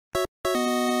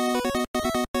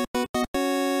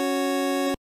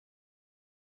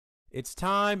It's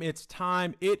time. It's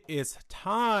time. It is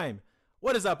time.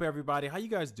 What is up, everybody? How you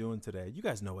guys doing today? You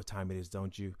guys know what time it is,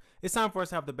 don't you? It's time for us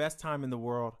to have the best time in the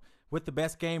world with the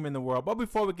best game in the world. But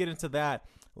before we get into that,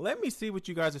 let me see what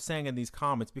you guys are saying in these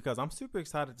comments because I'm super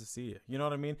excited to see it. You know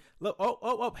what I mean? Look,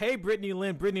 hey, Brittany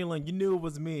Lynn, you knew it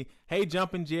was me. Hey,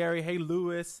 Jumpin' Jerry. Hey,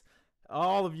 Lewis.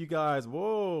 All of you guys.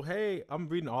 Whoa. Hey, I'm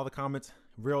reading all the comments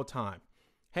real time.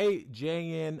 Hey,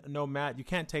 JN No Matt, you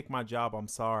can't take my job. I'm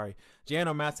sorry. JN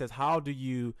No Matt says, how do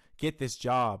you get this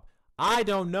job? I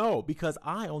don't know because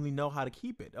I only know how to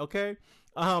keep it. Okay.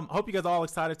 Hope you guys are all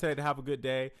excited today to have a good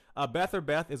day.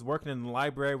 Beth is working in the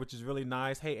library, which is really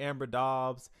nice. Hey, Amber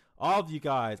Dobbs, all of you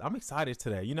guys, I'm excited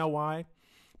today. You know why?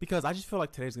 Because I just feel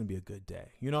like today's going to be a good day.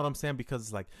 You know what I'm saying? Because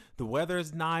it's like the weather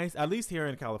is nice. At least here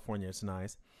in California, it's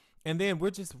nice. And then we're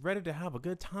just ready to have a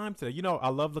good time today. You know, I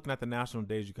love looking at the national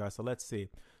days, you guys. So let's see.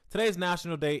 Today's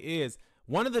national day is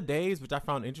one of the days, which I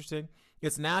found interesting.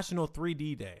 It's National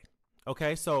 3D Day.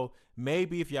 Okay, so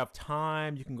maybe if you have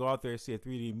time, you can go out there and see a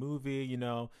 3D movie, you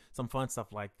know, some fun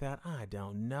stuff like that. I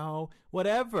don't know.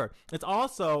 Whatever. It's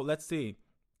also, let's see.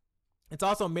 It's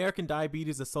also American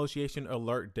Diabetes Association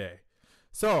Alert Day.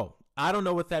 So I don't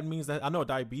know what that means. I know what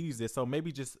diabetes is. So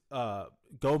maybe just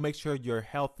go make sure you're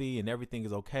healthy and everything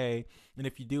is okay. And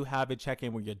if you do have it, check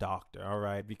in with your doctor. All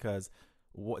right. Because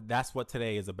that's what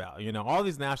today is about. You know, all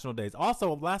these national days.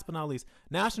 Also, last but not least,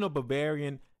 National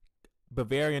Bavarian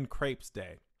Crepes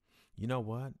Day. You know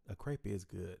what? A crepe is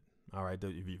good. All right.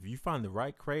 If you find the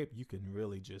right crepe, you can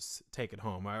really just take it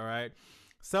home. All right.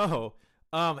 So,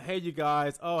 hey, you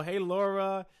guys. Oh, hey,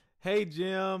 Laura. Hey,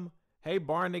 Jim. Hey,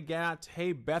 Barnegat.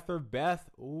 Hey, Beth.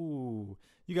 Ooh,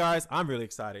 you guys, I'm really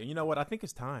excited. You know what? I think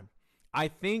it's time. I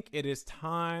think it is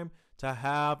time to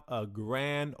have a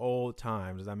grand old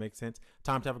time. Does that make sense?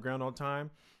 Time to have a grand old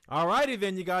time. All righty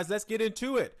then, you guys, let's get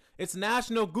into it. It's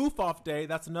National Goof Off Day.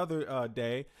 That's another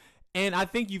day. And I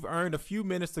think you've earned a few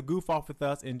minutes to goof off with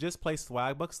us and just play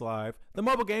Swagbucks Live, the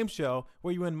mobile game show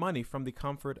where you win money from the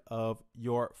comfort of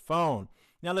your phone.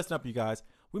 Now, listen up, you guys.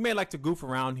 We may like to goof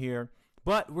around here,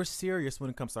 but we're serious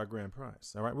when it comes to our grand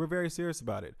prize. All right. We're very serious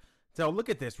about it. So look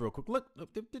at this real quick. Look.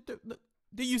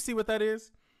 Do you see what that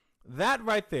is? That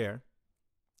right there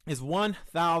is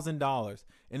 $1,000.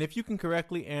 And if you can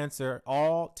correctly answer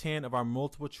all 10 of our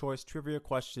multiple choice trivia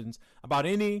questions about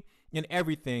any and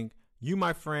everything, you,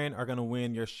 my friend, are going to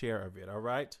win your share of it. All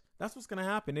right. That's what's going to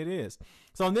happen. It is.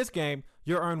 So in this game,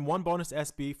 you'll earn one bonus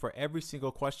SB for every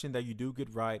single question that you do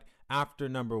get right after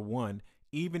number 1.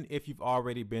 Even if you've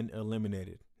already been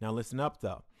eliminated. Now listen up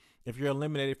though. If you're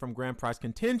eliminated from grand prize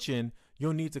contention,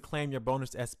 you'll need to claim your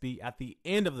bonus SB at the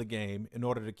end of the game in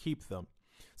order to keep them.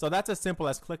 So that's as simple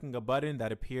as clicking a button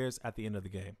that appears at the end of the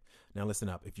game. Now listen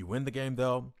up. If you win the game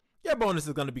though, your bonus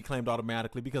is going to be claimed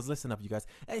automatically because listen up, you guys.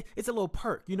 Hey, it's a little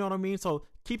perk. You know what I mean? So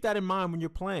keep that in mind when you're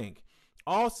playing.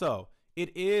 Also,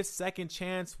 it is second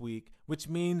chance week, which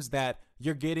means that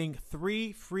you're getting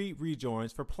 3 free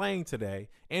rejoins for playing today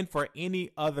and for any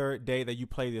other day that you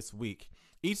play this week.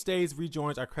 Each day's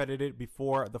rejoins are credited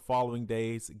before the following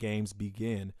day's games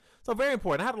begin. So very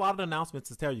important. I had a lot of announcements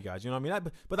to tell you guys, you know what I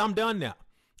mean? But I'm done now.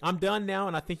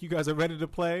 And I think you guys are ready to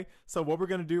play. So what we're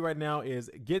going to do right now is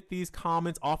get these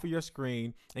comments off of your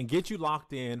screen and get you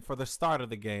locked in for the start of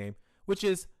the game, which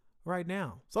is right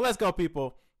now. So let's go,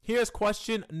 people. Here's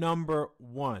question number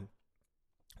 1.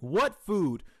 What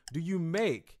food do you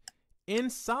make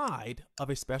inside of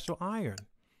a special iron?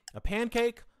 A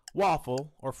pancake,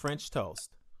 waffle, or French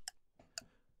toast?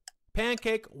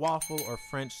 Pancake, waffle, or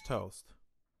French toast?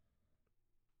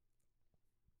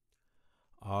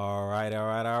 All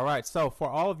right. So for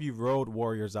all of you road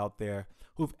warriors out there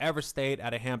who've ever stayed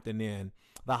at a Hampton Inn,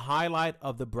 the highlight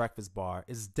of the breakfast bar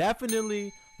is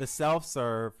definitely the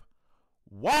self-serve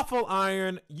waffle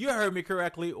iron. You heard me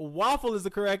correctly. Waffle is the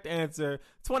correct answer.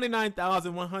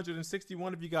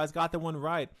 29,161 of you guys got the one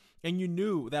right. And you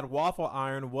knew that waffle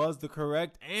iron was the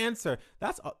correct answer.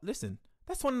 That's, listen,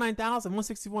 that's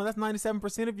 29,161. That's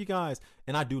 97% of you guys.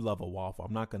 And I do love a waffle.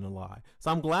 I'm not going to lie. So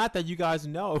I'm glad that you guys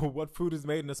know what food is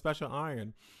made in a special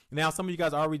iron. Now, some of you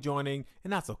guys are rejoining,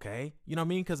 and that's okay. You know what I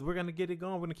mean? Because we're going to get it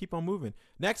going. We're going to keep on moving.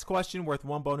 Next question worth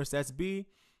 1 bonus SB.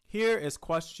 Here is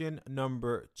question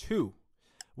number 2.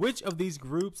 Which of these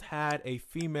groups had a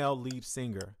female lead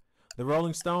singer? The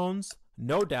Rolling Stones,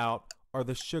 No Doubt, or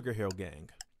the Sugar Hill Gang?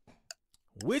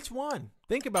 Which one?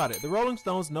 Think about it. The Rolling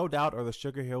Stones, No Doubt, or the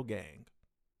Sugar Hill Gang?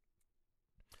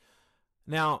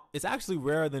 Now, it's actually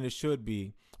rarer than it should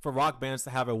be for rock bands to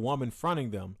have a woman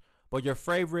fronting them, but your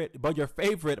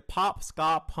favorite pop,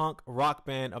 ska, punk rock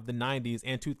band of the 90s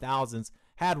and 2000s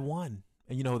had one.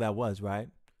 And you know who that was, right?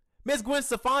 Miss Gwen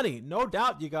Stefani, no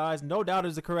doubt, you guys. No doubt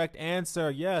is the correct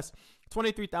answer. Yes,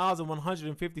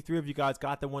 23,153 of you guys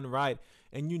got the one right.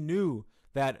 And you knew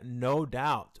that no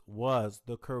doubt was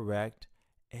the correct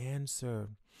answer.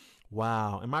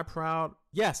 Wow. Am I proud?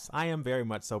 Yes, I am very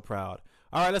much so proud.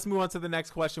 All right, let's move on to the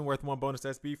next question worth 1 bonus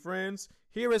SB, friends.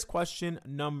 Here is question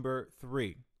number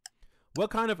 3. What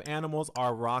kind of animals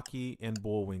are Rocky and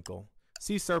Bullwinkle?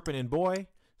 Sea serpent and boy,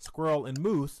 squirrel and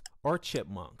moose, or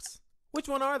chipmunks? Which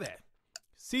one are they?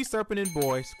 Sea serpent and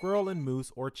boy, squirrel and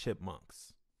moose, or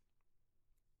chipmunks?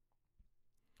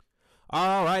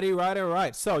 Alrighty,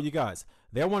 right. So, you guys,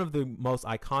 they're one of the most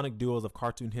iconic duos of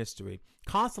cartoon history,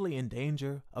 constantly in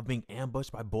danger of being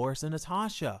ambushed by Boris and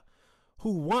Natasha,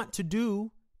 who want to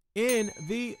do in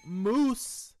the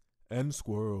moose and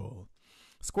squirrel.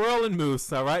 Squirrel and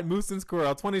moose, all right? Moose and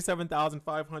squirrel.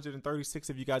 27,536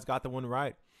 of you guys got the one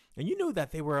right. And you knew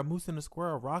that they were a moose and a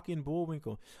squirrel, Rocky and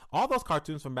Bullwinkle. All those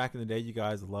cartoons from back in the day, you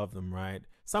guys love them, right?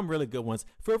 Some really good ones.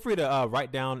 Feel free to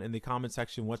write down in the comment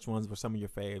section which ones were some of your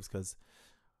faves, because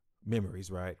memories,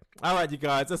 right? All right, you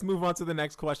guys, let's move on to the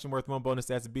next question worth 1 bonus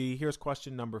SB. Here's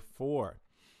question number 4.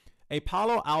 A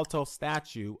Palo Alto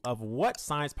statue of what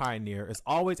science pioneer is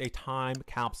always a time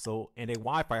capsule and a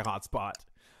Wi-Fi hotspot?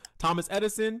 Thomas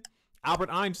Edison, Albert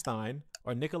Einstein,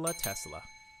 or Nikola Tesla?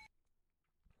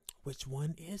 Which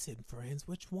one is it, friends?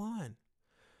 Which one?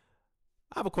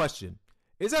 I have a question.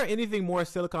 Is there anything more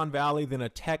Silicon Valley than a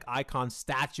tech icon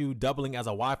statue doubling as a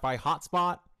Wi-Fi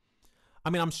hotspot? I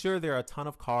mean, I'm sure there are a ton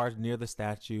of cars near the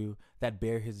statue that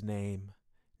bear his name,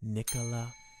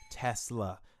 Nikola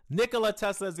Tesla. Nikola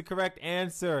Tesla is the correct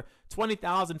answer.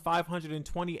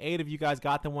 20,528 of you guys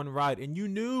got the one right. And you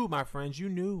knew, my friends, you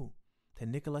knew that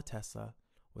Nikola Tesla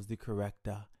was the correct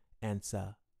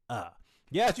answer.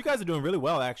 Yes, you guys are doing really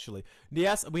well, actually.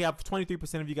 Yes, we have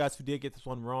 23% of you guys who did get this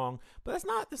one wrong, but that's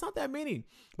not that many.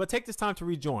 But take this time to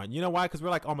rejoin. You know why? Because we're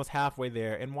like almost halfway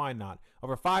there, and why not?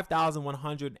 Over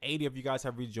 5,180 of you guys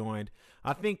have rejoined.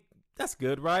 I think that's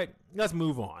good, right? Let's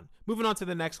move on. Moving on to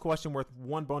the next question worth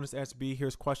 1 bonus SB.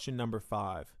 Here's question number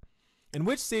 5. In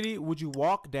which city would you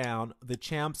walk down the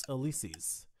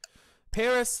Champs-Élysées?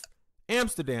 Paris,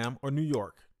 Amsterdam, or New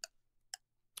York?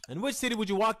 In which city would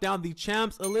you walk down the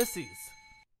Champs-Élysées?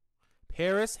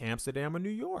 Paris, Amsterdam, or New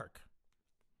York?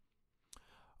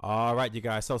 All right, you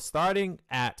guys. So starting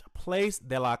at Place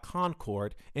de la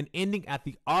Concorde and ending at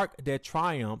the Arc de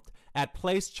Triomphe at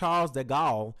Place Charles de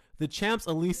Gaulle, the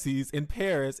Champs-Élysées in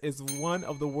Paris is one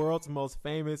of the world's most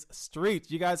famous streets.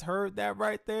 You guys heard that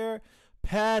right there?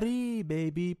 Paris,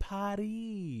 baby,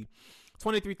 Paris.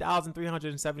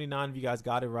 23,379 of you guys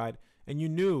got it right. And you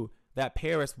knew that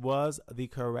Paris was the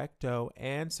correcto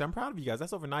answer. I'm proud of you guys.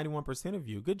 That's over 91% of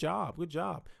you. Good job. Good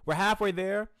job. We're halfway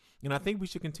there, and I think we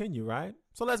should continue, right?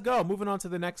 So let's go. Moving on to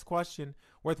the next question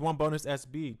worth 1 bonus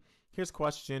SB. Here's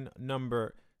question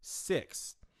number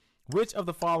 6. Which of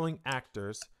the following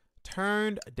actors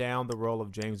turned down the role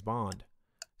of James Bond?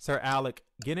 Sir Alec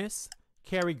Guinness,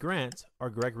 Cary Grant, or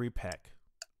Gregory Peck?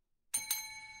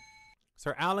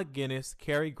 Sir Alec Guinness,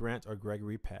 Cary Grant, or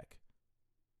Gregory Peck?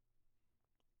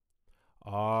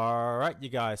 All right, you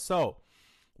guys. So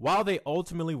while they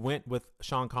ultimately went with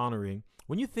Sean Connery,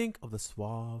 when you think of the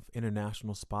suave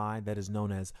international spy that is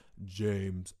known as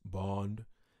James Bond,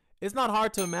 it's not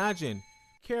hard to imagine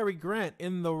Cary Grant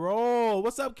in the role.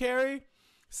 What's up, Cary?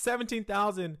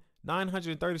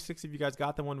 17,936 of you guys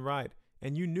got the one right.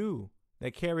 And you knew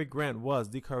that Cary Grant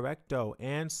was the correcto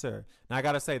answer. Now, I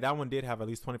got to say, that one did have at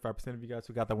least 25% of you guys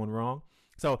who got that one wrong.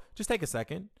 So just take a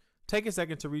second. Take a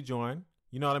second to rejoin.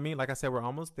 You know what I mean? Like I said, we're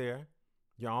almost there.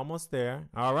 You're almost there.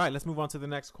 All right, let's move on to the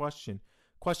next question.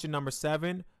 Question number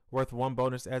 7, worth 1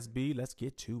 bonus SB. Let's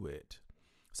get to it.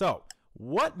 So,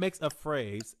 what makes a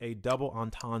phrase a double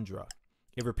entendre?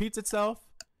 It repeats itself,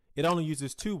 it only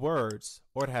uses 2 words,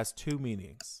 or it has 2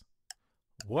 meanings.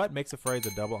 What makes a phrase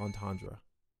a double entendre?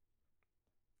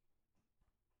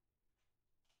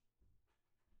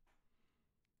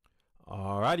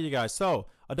 All righty, you guys. So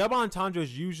a double entendre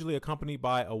is usually accompanied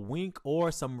by a wink or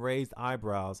some raised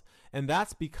eyebrows. And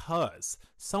that's because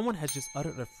someone has just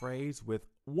uttered a phrase with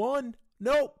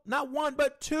not one,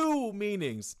 but 2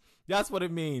 meanings. That's what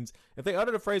it means. If they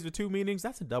uttered a phrase with 2 meanings,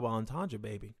 that's a double entendre,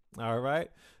 baby. All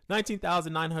right.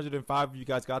 19,905 of you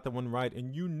guys got the one right.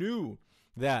 And you knew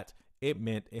that it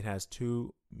meant it has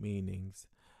 2 meanings.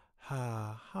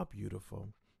 How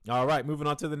beautiful. All right, moving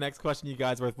on to the next question, you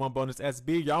guys, worth 1 bonus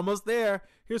SB. You're almost there.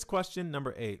 Here's question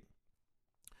number 8.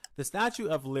 The Statue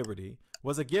of Liberty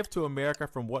was a gift to America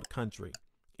from what country?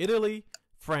 Italy,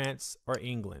 France, or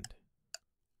England?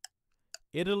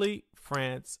 Italy,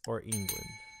 France, or England?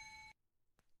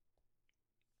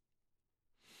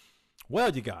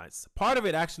 Well, you guys, part of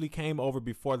it actually came over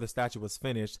before the statue was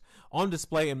finished, on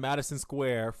display in Madison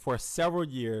Square for several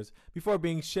years before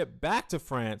being shipped back to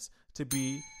France to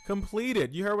be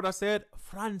completed. You heard what I said?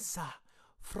 France.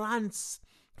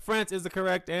 France is the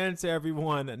correct answer,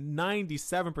 everyone.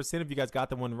 97% of you guys got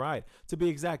the one right. To be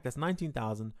exact, that's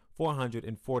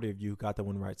 19,440 of you who got the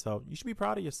one right. So you should be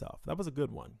proud of yourself. That was a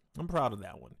good one. I'm proud of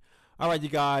that one. All right, you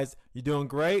guys, you're doing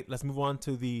great. Let's move on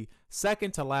to the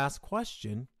second to last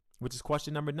question, which is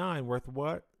question number 9, worth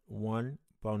what? 1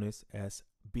 bonus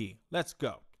SB. Let's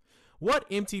go. What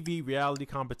MTV reality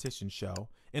competition show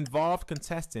involved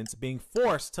contestants being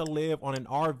forced to live on an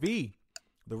RV?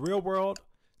 The Real World,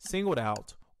 Singled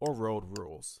Out, or Road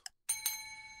Rules?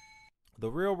 The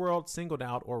Real World, Singled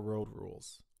Out, or Road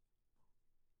Rules?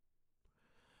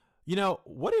 You know,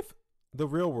 what if The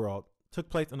Real World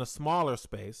took place in a smaller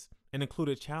space and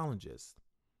included challenges?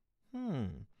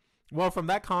 Well, from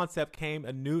that concept came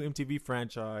a new MTV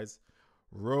franchise,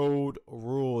 Road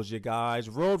Rules, you guys.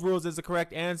 Road Rules is the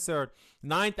correct answer.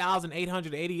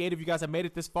 9,888 of you guys have made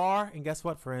it this far. And guess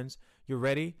what, friends? You're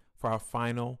ready for our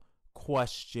final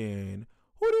question.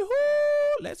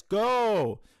 Let's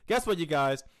go. Guess what, you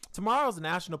guys? Tomorrow's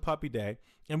National Puppy Day,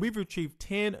 and we've retrieved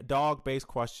 10 dog-based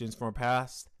questions from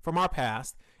our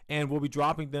past, and we'll be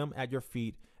dropping them at your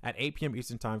feet at 8 p.m.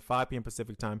 Eastern Time, 5 p.m.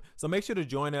 Pacific Time. So make sure to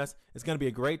join us. It's going to be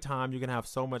a great time. You're going to have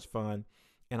so much fun,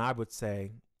 and I would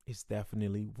say it's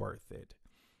definitely worth it.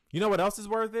 You know what else is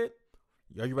worth it?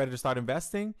 Are you ready to start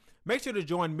investing? Make sure to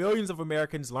join millions of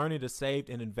Americans learning to save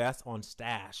and invest on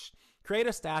Stash. Create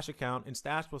a Stash account, and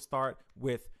Stash will start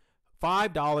with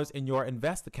 $5 in your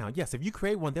invest account. Yes, if you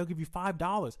create one, they'll give you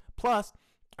 $5. Plus,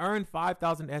 earn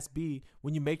 5,000 SB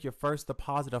when you make your first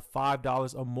deposit of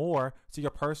 $5 or more to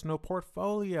your personal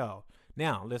portfolio.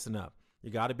 Now, listen up.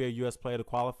 You got to be a U.S. player to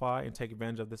qualify and take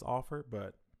advantage of this offer,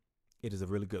 but it is a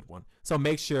really good one. So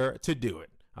make sure to do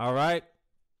it. All right?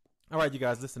 All right, you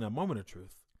guys, listen up. Moment of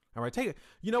truth. All right, take it.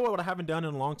 You know what I haven't done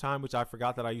in a long time, which I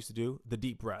forgot that I used to do? The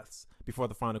deep breaths before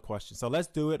the final question. So let's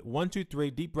do it. 1, 2,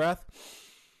 3, deep breath.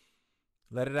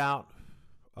 Let it out.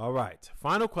 All right.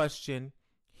 Final question.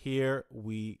 Here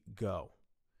we go.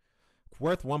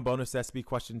 Worth 1 bonus SB.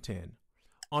 Question 10.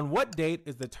 On what date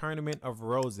is the Tournament of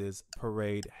Roses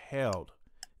parade held?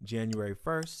 January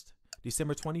 1st,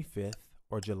 December 25th,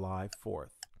 or July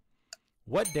 4th?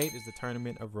 What date is the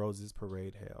Tournament of Roses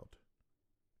parade held?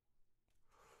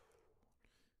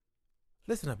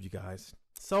 Listen up, you guys.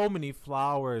 So many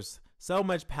flowers, so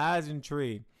much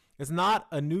pageantry. It's not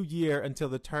a new year until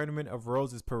the Tournament of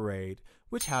Roses parade,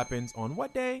 which happens on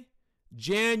what day?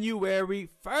 January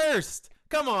 1st.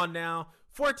 Come on now.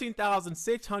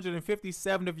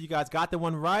 14,657 of you guys got the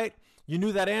one right. You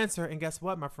knew that answer. And guess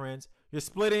what, my friends? You're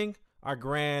splitting our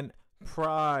grand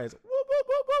prize. Whoop, whoop,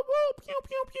 whoop, whoop, whoop. Pew,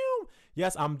 pew, pew.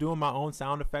 Yes, I'm doing my own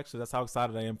sound effects, so that's how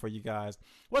excited I am for you guys.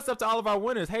 What's up to all of our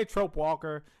winners? Hey, Trope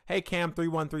Walker. Hey,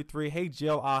 Cam3133. Hey,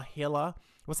 Jill Ahila.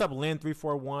 What's up,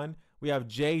 Lynn341? We have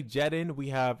Jay Jedin. We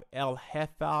have El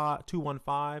Jefa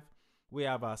 215. We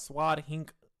have Swad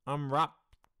Hink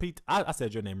Pete. I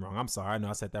said your name wrong. I'm sorry. I know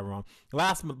I said that wrong.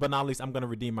 Last but not least, I'm going to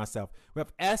redeem myself. We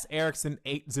have S. Erickson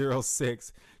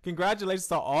 806. Congratulations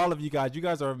to all of you guys. You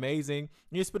guys are amazing.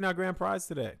 You're spending our grand prize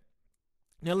today.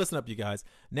 Now listen up, you guys.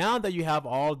 Now that you have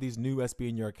all of these new SB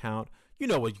in your account, you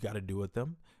know what you got to do with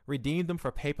them. Redeem them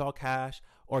for PayPal Cash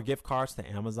or gift cards to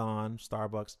Amazon,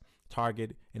 Starbucks,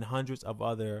 Target, and hundreds of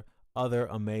other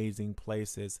amazing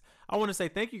places. I want to say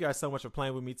thank you guys so much for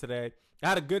playing with me today. I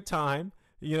had a good time.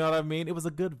 You know what I mean? It was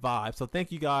a good vibe. So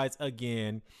thank you guys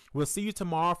again. We'll see you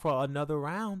tomorrow for another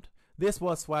round. This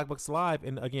was Swagbucks Live.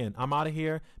 And again, I'm out of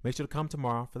here. Make sure to come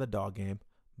tomorrow for the dog game.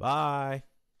 Bye.